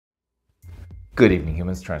Good evening,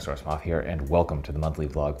 humans. Tyrannosaurusmoth here, and welcome to the monthly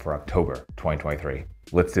vlog for October 2023.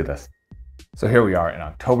 Let's do this. So here we are in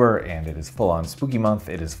October, and it is full-on spooky month.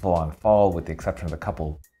 It is full-on fall, with the exception of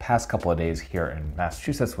the past couple of days here in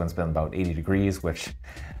Massachusetts when it's been about 80 degrees, which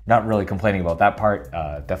not really complaining about that part.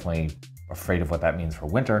 Definitely afraid of what that means for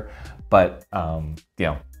winter, but you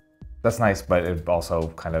know, that's nice. But it also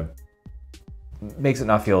kind of makes it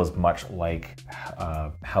not feel as much like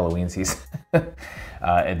Halloween season,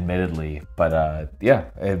 admittedly. But yeah,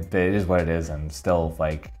 it is what it is, and still,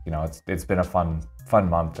 like, you know, it's been a fun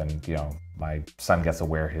month, and you know, my son gets to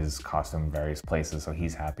wear his costume in various places, so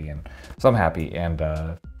he's happy, and so I'm happy. And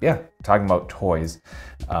yeah, talking about toys,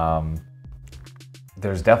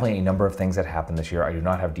 there's definitely a number of things that happened this year. I do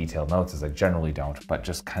not have detailed notes, as I generally don't, but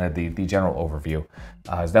just kind of the general overview.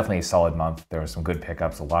 It's definitely a solid month. There were some good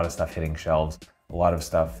pickups, a lot of stuff hitting shelves, a lot of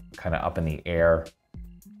stuff kind of up in the air,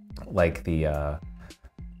 like the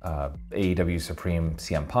AEW Supreme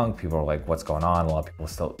CM Punk. People are like, what's going on? A lot of people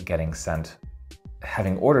still getting sent,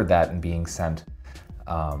 having ordered that and being sent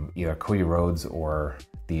either Cody Rhodes or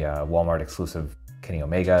the Walmart exclusive Kenny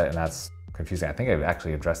Omega, and that's confusing. I think I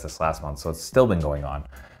actually addressed this last month, so it's still been going on.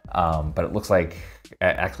 But it looks like,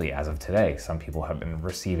 actually, as of today, some people have been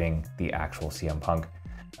receiving the actual CM Punk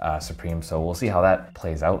Supreme. So we'll see how that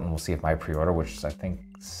plays out, and we'll see if my pre-order, which I think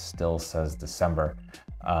still says December,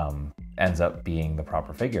 ends up being the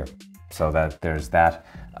proper figure. So that there's that.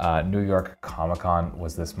 New York Comic-Con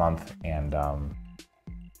was this month, and a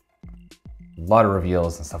lot of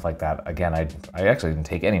reveals and stuff like that. Again, I actually didn't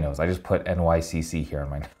take any notes. I just put NYCC here in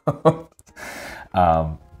my notes.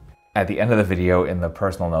 At the end of the video, in the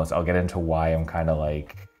personal notes, I'll get into why I'm kind of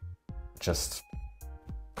like, just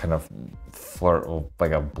kind of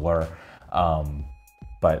like a blur.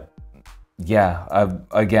 But yeah,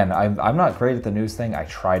 again, I'm not great at the news thing. I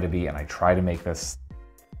try to be, and I try to make this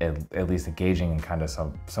at least engaging and kind of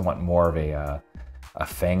somewhat more of a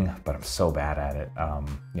thing, but I'm so bad at it.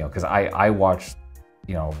 You know, because I watch,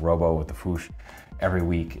 you know, Robo with the Foosh every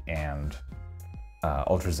week, and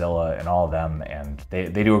Ultrazilla and all of them, and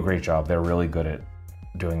they do a great job. They're really good at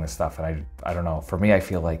doing this stuff, and I don't know, for me, I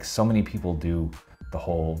feel like so many people do the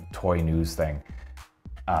whole toy news thing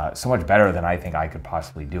so much better than I think I could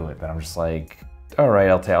possibly do it, that I'm just like, all right,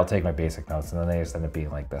 I'll take my basic notes, and then they just end up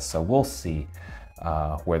being like this. So we'll see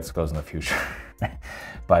where this goes in the future.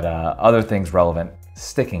 But other things relevant,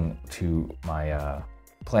 sticking to my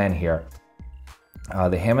plan here.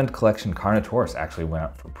 The Hammond Collection Carnotaurus actually went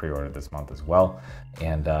up for pre-order this month as well,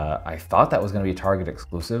 and I thought that was going to be a Target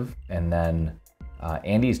exclusive, and then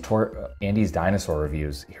Andy's dinosaur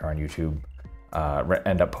reviews here on YouTube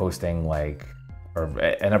end up posting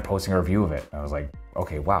a review of it. And I was like,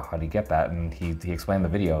 okay, wow, how did he get that? And he explained the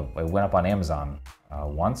video. It went up on Amazon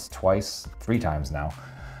once, twice, 3 times now,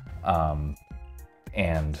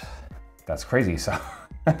 and that's crazy. So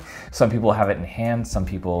some people have it in hand. Some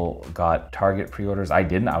people got Target pre-orders. I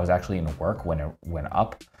didn't. I was actually in work when it went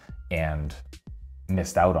up and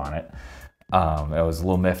missed out on it. I was a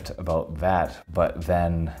little miffed about that, but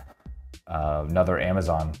then another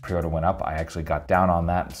Amazon pre-order went up. I actually got down on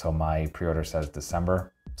that, so my pre-order says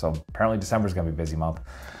December. So apparently December is going to be a busy month.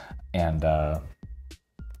 And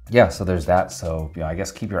yeah, so there's that. So, you know, I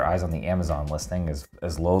guess keep your eyes on the Amazon listing,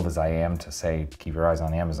 as loath as I am to say keep your eyes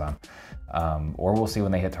on Amazon. Or we'll see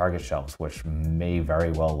when they hit Target shelves, which may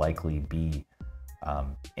very well likely be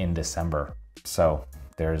in December. So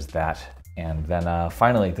there's that. And then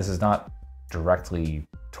finally, this is not directly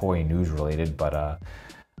toy news related, but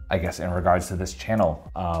I guess in regards to this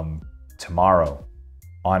channel, tomorrow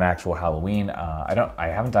on actual Halloween, I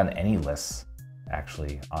haven't done any lists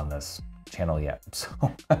actually on this channel yet. So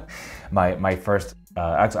my first,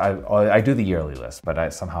 actually I do the yearly list,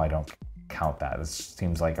 but somehow I don't count that. It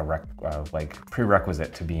seems like like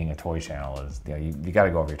prerequisite to being a toy channel is, you know, you got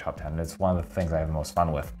to go over your top 10. It's one of the things I have the most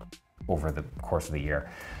fun with over the course of the year.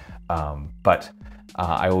 But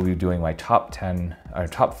I will be doing my top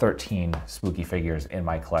 13 spooky figures in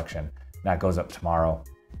my collection. That goes up tomorrow.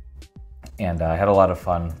 And I had a lot of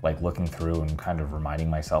fun, like, looking through and kind of reminding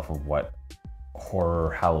myself of what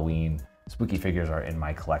horror, Halloween, spooky figures are in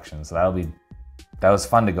my collection. So that was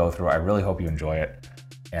fun to go through. I really hope you enjoy it.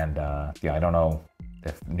 And yeah, I don't know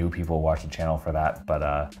if new people watch the channel for that, but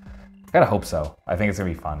I gotta hope so. I think it's gonna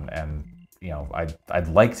be fun, and you know, I'd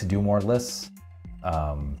like to do more lists.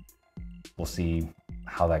 We'll see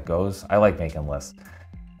how that goes. I like making lists,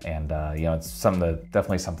 and you know, it's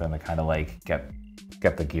definitely something to kind of like get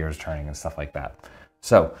the gears turning and stuff like that.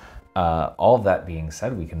 So all of that being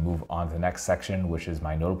said, we can move on to the next section, which is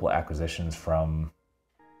my notable acquisitions from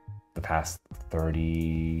the past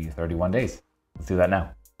 31 days. Let's do that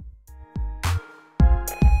now.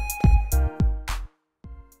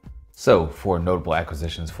 So for notable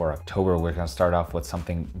acquisitions for October, we're going to start off with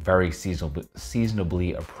something very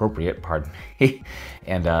seasonably appropriate, pardon me,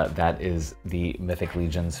 and that is the Mythic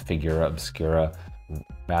Legions Figura Obscura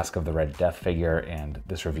Mask of the Red Death figure, and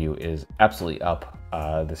this review is absolutely up.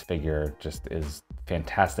 This figure just is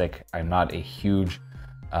fantastic. I'm not a huge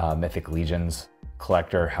Mythic Legions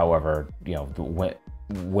collector, however, you know,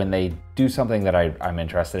 when they do something that I'm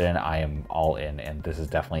interested in, I am all in, and this is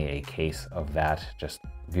definitely a case of that. Just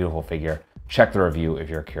beautiful figure. Check the review if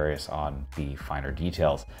you're curious on the finer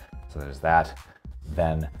details. So there's that.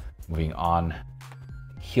 Then moving on,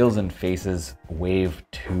 Heels and Faces Wave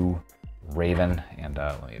 2 Raven, and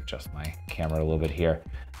let me adjust my camera a little bit here.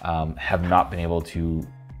 Have not been able to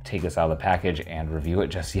take this out of the package and review it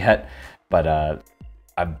just yet, but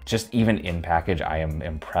I'm just even in package, I am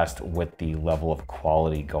impressed with the level of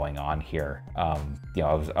quality going on here. You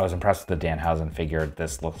know, I was impressed with the Danhausen figure.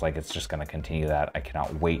 This looks like it's just going to continue that. I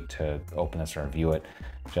cannot wait to open this and review it.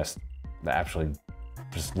 Just actually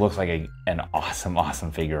just looks like an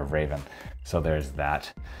awesome figure of Raven. So there's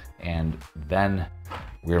that. And then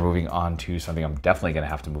we're moving on to something I'm definitely going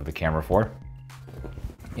to have to move the camera for.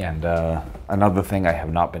 And another thing I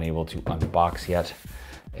have not been able to unbox yet,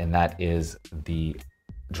 and that is the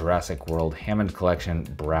Jurassic World Hammond Collection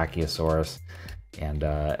Brachiosaurus. And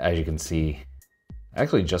as you can see,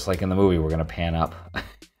 actually just like in the movie, we're going to pan up.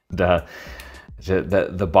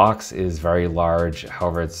 The box is very large,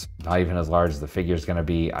 however it's not even as large as the figure is going to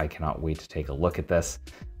be. I cannot wait to take a look at this.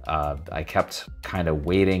 I kept kind of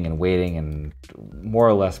waiting and more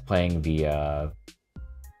or less playing the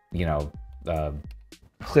you know,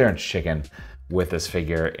 clearance chicken with this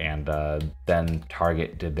figure, and then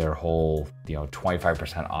Target did their whole, you know,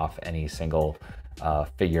 25% off any single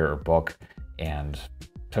figure or book, and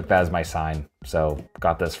took that as my sign. So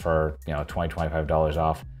got this for, you know, $25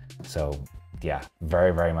 off. So yeah,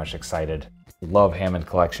 very much excited. Love Hammond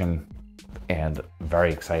Collection, and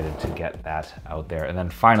very excited to get that out there. And then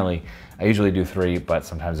finally, I usually do 3, but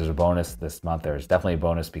sometimes there's a bonus. This month there's definitely a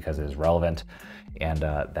bonus because it is relevant, and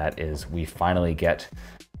that is we finally get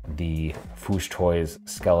the Foosh Toys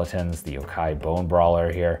skeletons, the Yokai Bone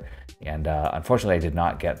Brawler here. And unfortunately I did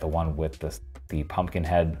not get the one with the pumpkin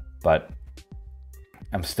head, but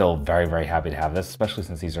I'm still very happy to have this, especially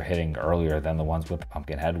since these are hitting earlier than the ones with the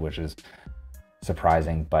pumpkin head, which is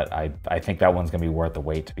surprising, but I think that one's gonna be worth the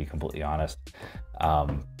wait, to be completely honest.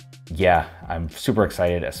 Yeah, I'm super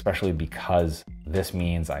excited, especially because this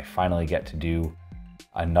means I finally get to do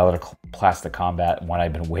another plastic combat, one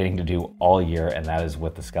I've been waiting to do all year, and that is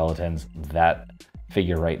with the skeletons. That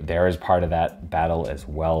figure right there is part of that battle as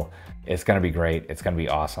well. It's going to be great. It's going to be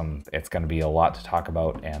awesome. It's going to be a lot to talk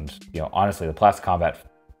about, and you know, honestly, the plastic combat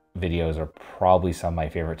videos are probably some of my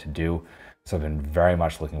favorite to do. So I've been very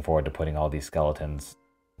much looking forward to putting all these skeletons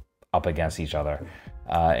up against each other,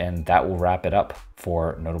 and that will wrap it up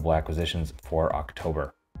for notable acquisitions for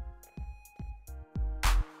October.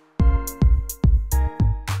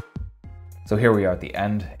 So here we are at the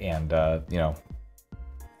end, and you know,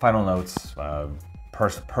 final notes,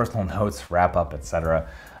 personal notes, wrap up, etc.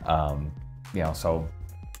 You know, so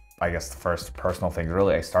I guess the first personal thing,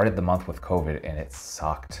 really, I started the month with COVID and it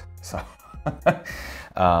sucked. So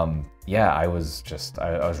yeah, I was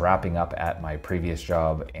wrapping up at my previous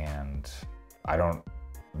job, and I don't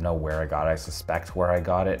know where I got it. I suspect where I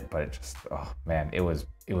got it, but it just, oh man, it was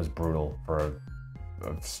brutal for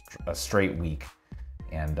a straight week.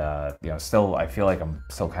 And you know, still, I feel like I'm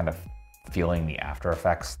still kind of feeling the after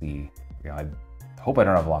effects. You know, I hope I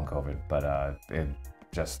don't have long COVID, but it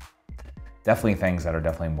just definitely things that are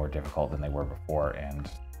definitely more difficult than they were before. And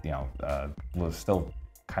you know, was still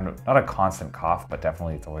kind of not a constant cough, but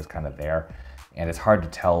definitely it's always kind of there. And it's hard to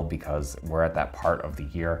tell because we're at that part of the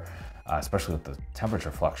year, especially with the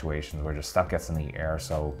temperature fluctuations, where just stuff gets in the air.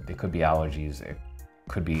 So it could be allergies, it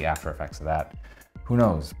could be after effects of that. Who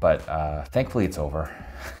knows? But thankfully it's over,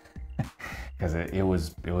 because it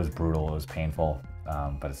was brutal, it was painful,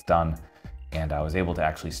 but it's done, and I was able to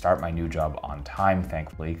actually start my new job on time,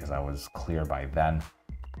 thankfully, because I was clear by then.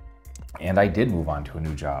 And I did move on to a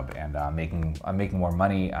new job, and I'm making more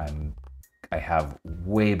money. I have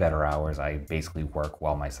way better hours. I basically work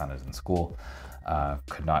while my son is in school.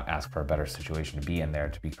 Could not ask for a better situation to be in there,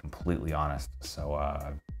 to be completely honest. So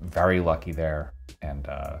very lucky there, and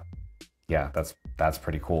yeah, that's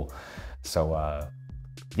pretty cool. So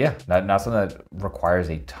yeah, not something that requires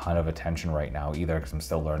a ton of attention right now either, because I'm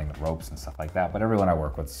still learning the ropes and stuff like that. But everyone I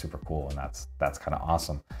work with is super cool, and that's kind of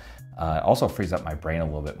awesome. It also frees up my brain a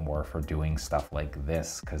little bit more for doing stuff like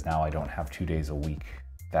this, because now I don't have 2 days a week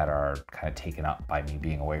that are kind of taken up by me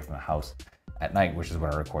being away from the house at night, which is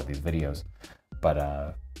when I record these videos.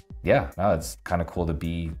 But yeah, no, it's kind of cool to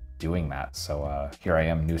be doing that. So here I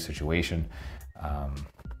am, new situation.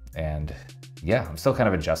 And yeah, I'm still kind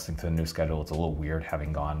of adjusting to the new schedule. It's a little weird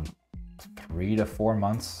having gone 3 to 4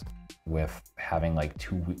 months with having like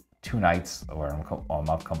two nights where I'm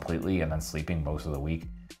up completely and then sleeping most of the week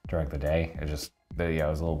during the day. It just, yeah, it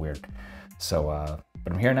was a little weird. So,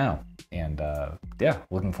 but I'm here now, and yeah,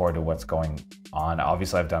 looking forward to what's going on.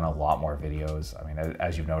 Obviously, I've done a lot more videos. I mean,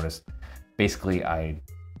 as you've noticed, basically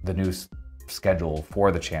the new schedule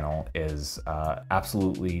for the channel is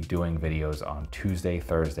absolutely doing videos on Tuesday,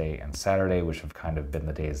 Thursday, and Saturday, which have kind of been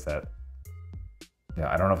the days that, you know,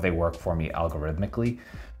 I don't know if they work for me algorithmically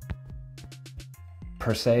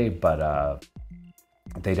per se, but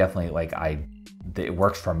they definitely, like, it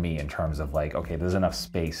works for me in terms of like, okay, there's enough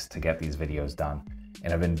space to get these videos done.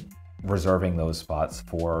 And I've been reserving those spots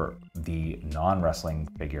for the non-wrestling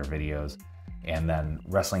figure videos, and then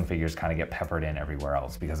wrestling figures kind of get peppered in everywhere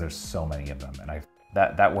else because there's so many of them, and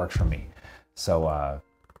that works for me. So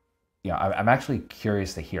you know, I'm actually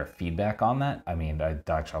curious to hear feedback on that. I mean, I'll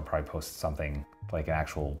probably post something like an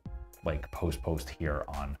actual like post here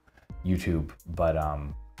on YouTube, but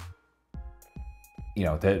you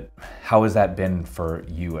know, how has that been for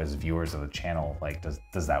you as viewers of the channel? Like,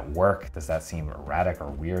 does that work? Does that seem erratic or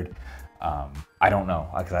weird? I don't know,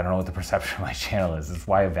 because I don't know what the perception of my channel is. It's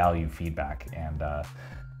why I value feedback, and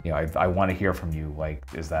you know, I want to hear from you. Like,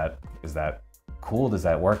 is that cool? Does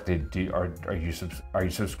that work? Are you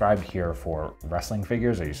subscribed here for wrestling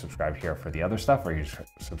figures? Are you subscribed here for the other stuff? Or are you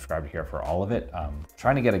subscribed here for all of it?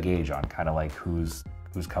 Trying to get a gauge on kind of like who's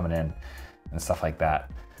coming in and stuff like that.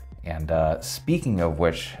 And speaking of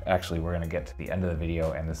which, actually, we're gonna get to the end of the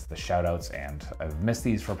video, and this is the shout outs, and I've missed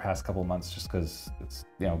these for the past couple months just because it's,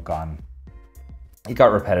 you know, it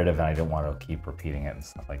got repetitive, and I didn't want to keep repeating it and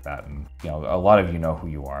stuff like that. And, you know, a lot of you know who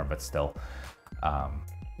you are, but still,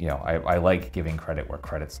 you know, I like giving credit where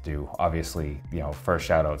credit's due. Obviously, you know, first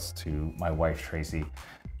shout outs to my wife, Tracy,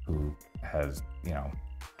 who has, you know,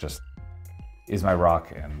 just is my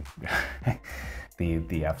rock and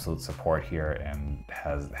the absolute support here, and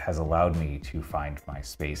has allowed me to find my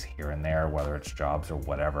space here and there, whether it's jobs or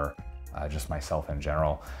whatever, just myself in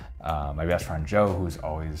general. My best friend Joe, who's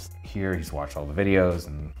always here, he's watched all the videos,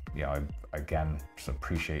 and, you know, again, just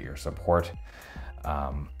appreciate your support.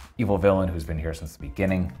 Evil Villain, who's been here since the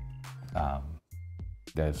beginning.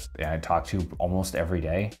 I talk to almost every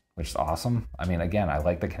day, which is awesome. I mean, again, I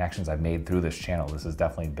like the connections I've made through this channel. This has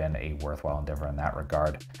definitely been a worthwhile endeavor in that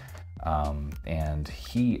regard. And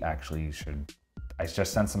he actually I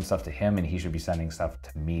just sent some stuff to him, and he should be sending stuff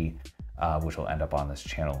to me, which will end up on this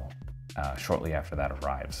channel shortly after that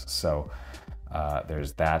arrives. So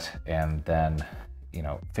there's that. And then, you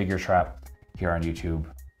know, Figure Trap here on YouTube,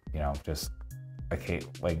 you know, just, okay,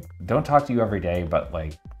 like, don't talk to you every day, but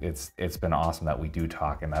like, it's been awesome that we do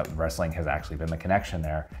talk, and that wrestling has actually been the connection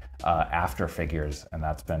there after figures, and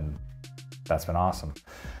that's been awesome.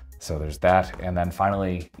 So there's that. And then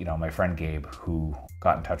finally, you know, my friend Gabe, who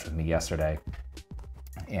got in touch with me yesterday,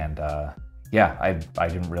 and yeah, I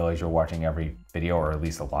didn't realize you're watching every video, or at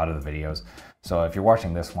least a lot of the videos. So if you're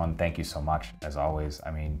watching this one, thank you so much, as always.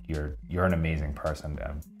 I mean, you're an amazing person.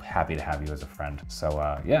 I'm happy to have you as a friend.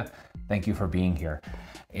 So yeah, thank you for being here.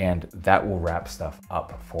 And that will wrap stuff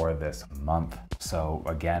up for this month. So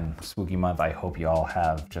again, spooky month. I hope you all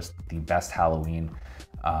have just the best Halloween.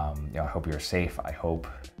 You know, I hope you're safe. I hope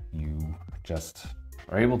you just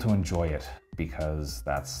are able to enjoy it, because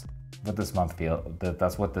that's what this month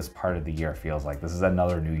that's what this part of the year feels like. This is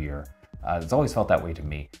another new year. It's always felt that way to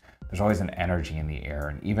me. There's always an energy in the air,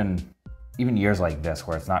 and even years like this,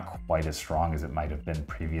 where it's not quite as strong as it might have been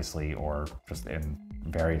previously, or just in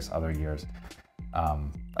various other years,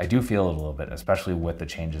 I do feel it a little bit, especially with the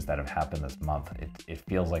changes that have happened this month. It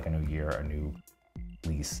feels like a new year, a new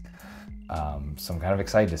lease. So I'm kind of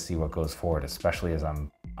excited to see what goes forward, especially as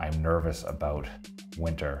I'm nervous about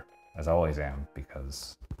winter, as I always am,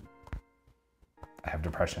 because I have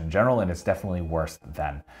depression in general, and it's definitely worse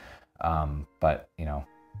then. But, you know,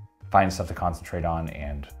 find stuff to concentrate on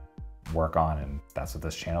and work on, and that's what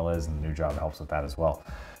this channel is, and the new job helps with that as well.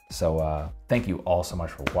 So thank you all so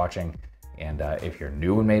much for watching, and if you're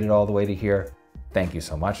new and made it all the way to here, thank you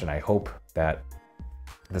so much, and I hope that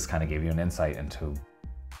this kind of gave you an insight into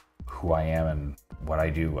who I am and what I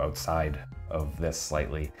do outside of this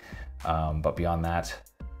slightly. But beyond that,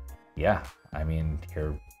 yeah, I mean,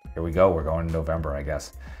 here we go. We're going to November, I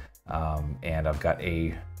guess. And I've got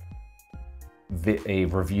a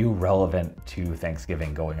review relevant to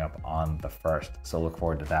Thanksgiving going up on the 1st. So look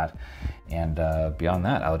forward to that. And beyond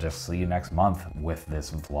that, I'll just see you next month with this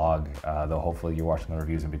vlog, though hopefully you're watching the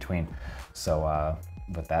reviews in between. So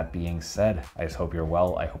with that being said, I just hope you're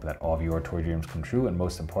well. I hope that all of your toy dreams come true. And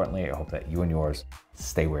most importantly, I hope that you and yours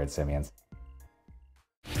stay weird, simians.